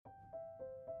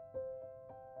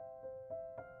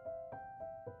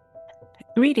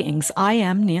Greetings. I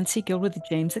am Nancy Gill with the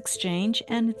James Exchange,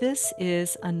 and this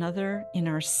is another in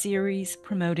our series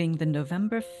promoting the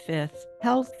November 5th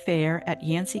Health Fair at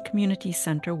Yancey Community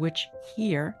Center, which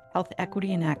here, Health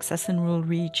Equity and Access in Rural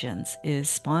Regions, is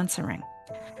sponsoring.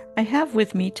 I have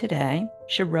with me today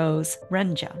Shiroz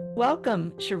Renja.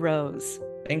 Welcome, Shiroz.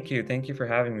 Thank you. Thank you for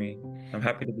having me. I'm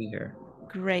happy to be here.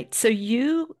 Great. So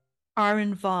you are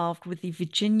involved with the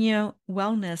Virginia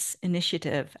Wellness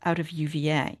Initiative out of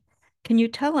UVA. Can you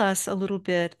tell us a little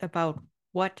bit about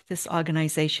what this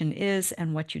organization is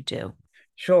and what you do?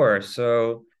 Sure.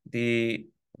 So, the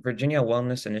Virginia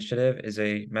Wellness Initiative is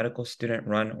a medical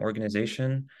student-run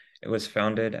organization. It was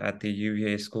founded at the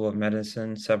UVA School of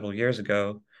Medicine several years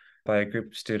ago by a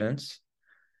group of students.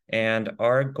 And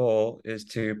our goal is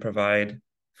to provide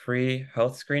free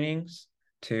health screenings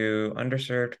to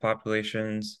underserved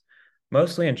populations,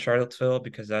 mostly in Charlottesville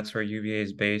because that's where UVA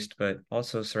is based, but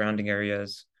also surrounding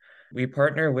areas. We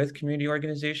partner with community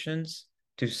organizations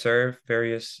to serve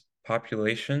various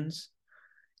populations,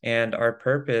 and our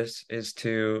purpose is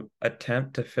to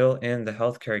attempt to fill in the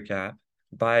healthcare gap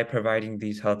by providing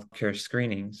these healthcare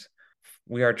screenings.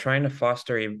 We are trying to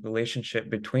foster a relationship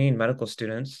between medical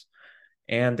students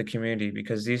and the community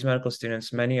because these medical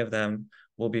students, many of them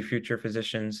will be future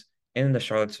physicians in the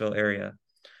Charlottesville area.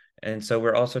 And so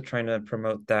we're also trying to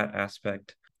promote that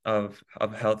aspect of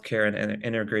healthcare and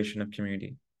integration of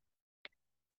community.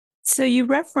 So you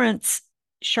reference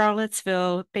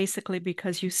Charlottesville basically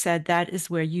because you said that is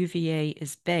where UVA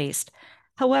is based.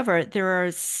 However, there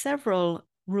are several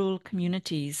rural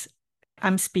communities.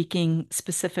 I'm speaking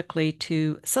specifically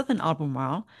to Southern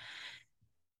Albemarle.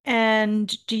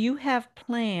 And do you have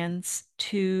plans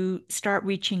to start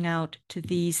reaching out to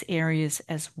these areas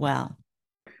as well?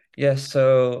 Yes,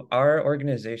 so our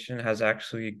organization has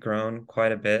actually grown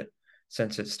quite a bit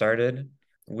since it started.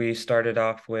 We started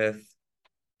off with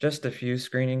just a few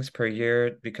screenings per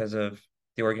year because of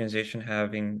the organization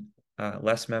having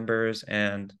less members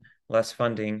and less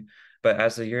funding. But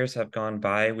as the years have gone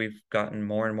by, we've gotten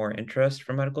more and more interest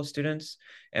from medical students,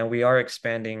 and we are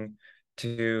expanding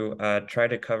to try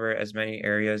to cover as many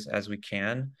areas as we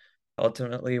can.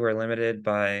 Ultimately, we're limited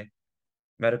by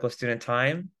medical student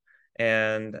time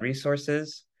and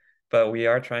resources, but we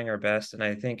are trying our best. And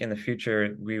I think in the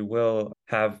future, we will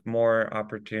have more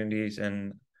opportunities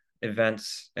and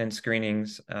events and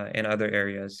screenings in other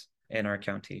areas in our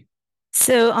county.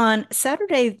 So on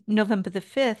Saturday, November the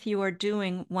 5th, you are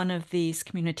doing one of these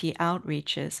community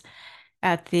outreaches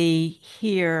at the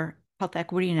here Health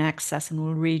Equity and Access in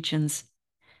Rural Regions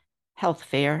Health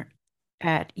Fair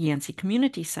at Yancey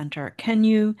Community Center. Can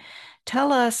you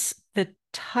tell us the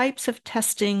types of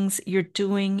testings you're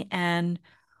doing and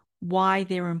why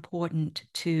they're important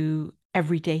to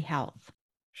everyday health?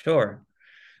 Sure.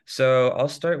 So I'll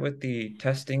start with the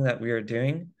testing that we are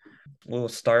doing. We'll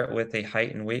start with a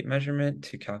height and weight measurement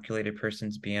to calculate a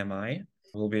person's BMI.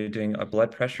 We'll be doing a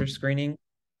blood pressure screening.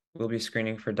 We'll be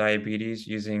screening for diabetes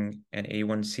using an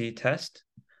A1C test.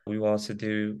 We will also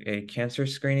do a cancer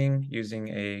screening using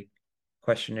a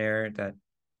questionnaire that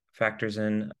factors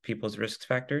in people's risk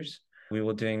factors. We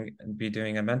will be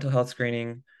doing a mental health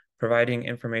screening, providing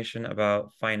information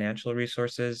about financial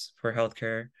resources for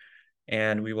healthcare,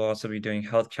 and we will also be doing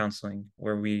health counseling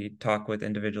where we talk with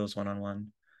individuals one-on-one.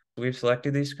 We've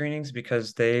selected these screenings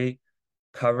because they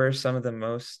cover some of the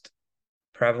most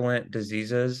prevalent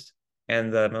diseases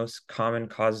and the most common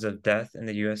causes of death in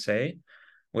the USA,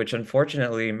 which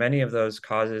unfortunately, many of those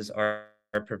causes are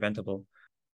preventable.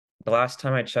 The last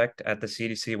time I checked at the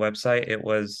CDC website, it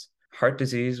was heart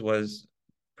disease was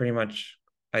pretty much,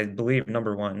 I believe,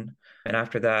 number one. And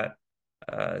after that,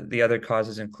 the other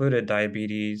causes included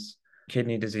diabetes,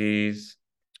 kidney disease,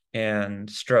 and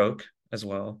stroke as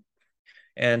well.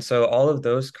 And so all of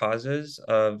those causes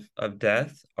of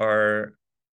death are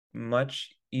much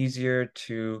easier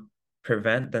to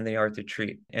prevent than they are to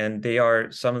treat. And they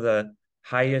are some of the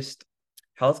highest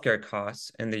healthcare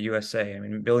costs in the USA. I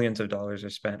mean, billions of dollars are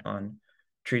spent on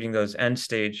treating those end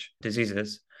stage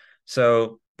diseases.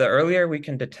 So the earlier we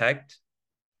can detect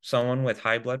someone with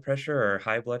high blood pressure or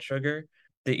high blood sugar,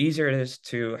 the easier it is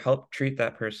to help treat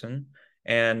that person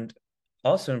and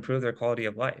also improve their quality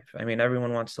of life. I mean,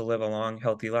 everyone wants to live a long,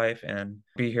 healthy life and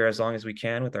be here as long as we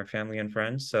can with our family and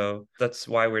friends. So that's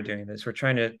why we're doing this. We're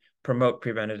trying to promote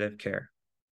preventative care.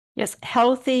 Yes,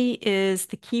 healthy is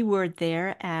the key word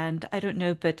there. And I don't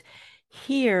know, but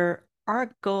here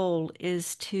our goal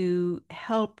is to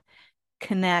help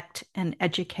connect and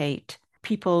educate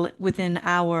people within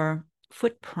our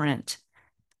footprint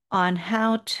on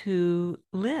how to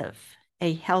live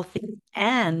a healthy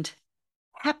and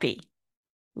happy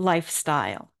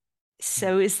lifestyle.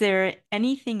 So is there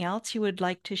anything else you would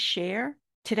like to share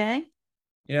today?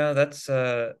 That's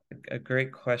a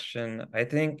great question. I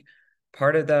think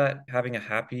part of that, having a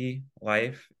happy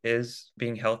life, is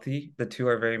being healthy. The two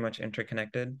are very much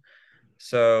interconnected.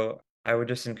 So I would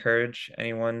just encourage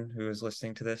anyone who is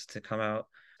listening to this to come out,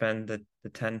 spend the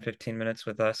 10, 15 minutes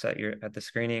with us at the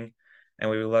screening. And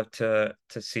we would love to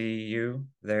see you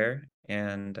there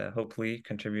and hopefully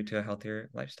contribute to a healthier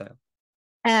lifestyle.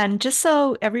 And just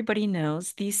so everybody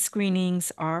knows, these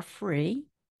screenings are free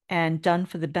and done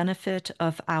for the benefit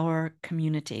of our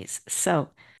communities. So,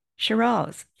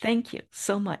 Shiraz, thank you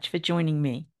so much for joining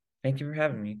me. Thank you for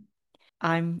having me.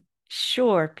 I'm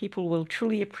sure people will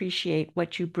truly appreciate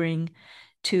what you bring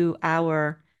to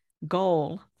our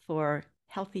goal for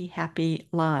healthy, happy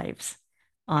lives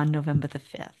on November the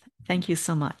 5th. Thank you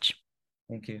so much.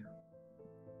 Thank you.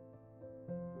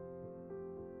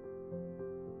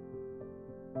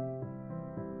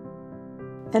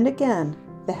 And again,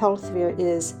 the health fair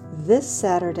is this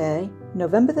Saturday,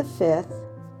 November the 5th,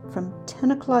 from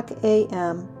 10 o'clock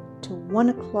a.m. to 1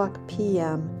 o'clock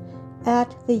p.m.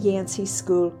 at the Yancey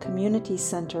School Community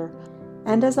Center.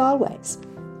 And as always,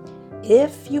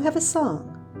 if you have a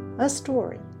song, a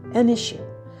story, an issue,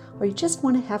 or you just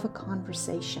want to have a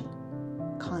conversation,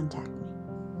 contact me.